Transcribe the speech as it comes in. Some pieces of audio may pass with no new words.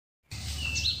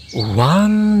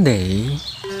One day,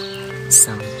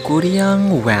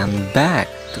 Sangkuriang went back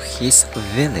to his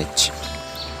village.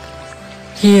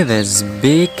 He was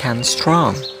big and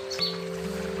strong.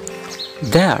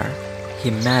 There,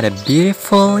 he met a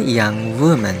beautiful young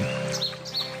woman.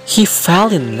 He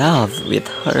fell in love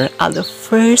with her at the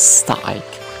first sight.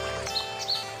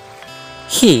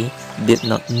 He did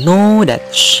not know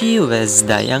that she was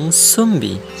Dayang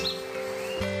Sumbi.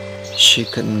 She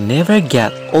could never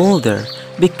get older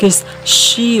because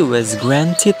she was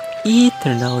granted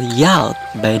eternal youth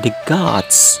by the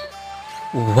gods.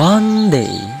 One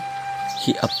day,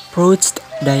 he approached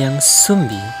Dayang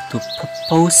Sumbi to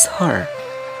propose her.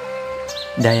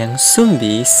 Dayang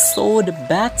Sumbi saw the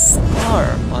bad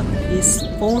scar on his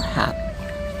forehead.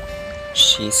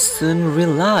 She soon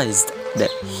realized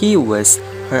that he was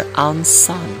her own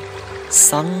son,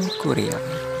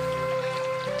 Sangkuriang.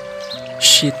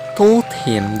 She told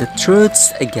him the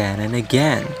truths again and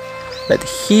again, but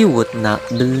he would not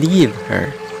believe her.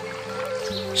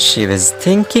 She was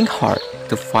thinking hard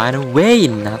to find a way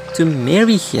not to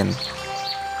marry him.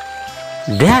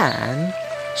 Then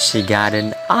she got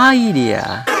an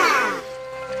idea.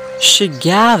 She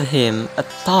gave him a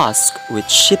task which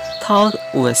she thought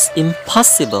was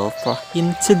impossible for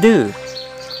him to do.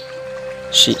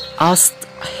 She asked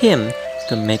him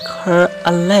to make her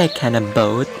a lake and a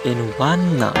boat in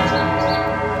one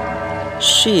night.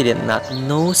 She did not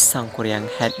know Sangkuriang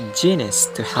had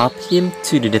genius to help him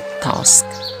to do the task.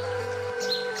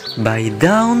 By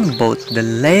dawn, both the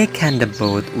lake and the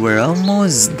boat were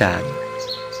almost done.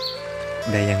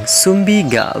 Dayang Sumbi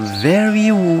got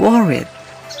very worried.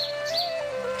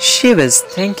 She was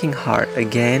thinking hard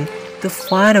again to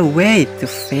find a way to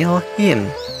fail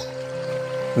him.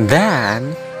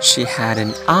 Then she had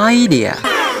an idea.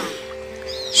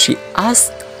 She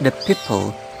asked the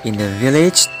people in the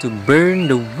village to burn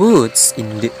the woods in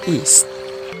the east,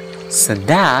 so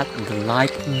that the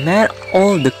light made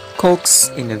all the cocks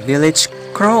in the village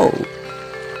crow.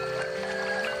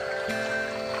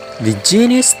 The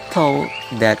genius thought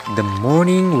that the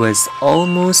morning was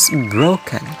almost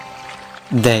broken.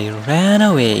 They ran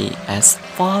away as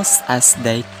fast as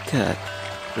they could,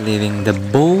 leaving the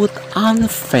boat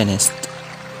unfinished.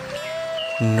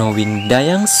 Knowing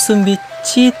Dayang Sumbi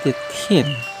cheated him,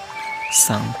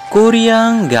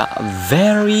 Sangkuriang got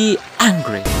very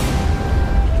angry.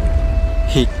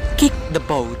 He kicked the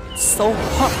boat so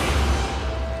hard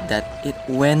that it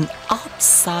went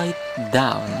upside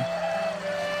down.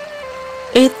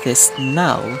 It is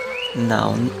now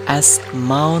known as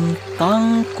Mount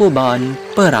Tangkuban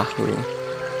Perahu.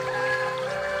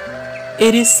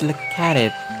 It is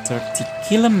located 30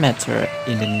 kilometers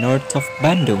in the north of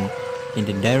Bandung, in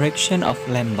the direction of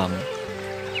Lembang.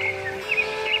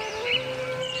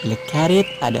 Located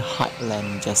at the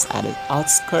highland just at the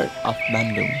outskirts of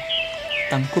Bandung,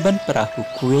 Tangkuban Perahu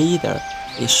Crater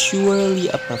is surely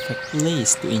a perfect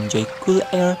place to enjoy cool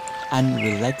air and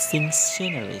relaxing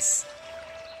sceneries.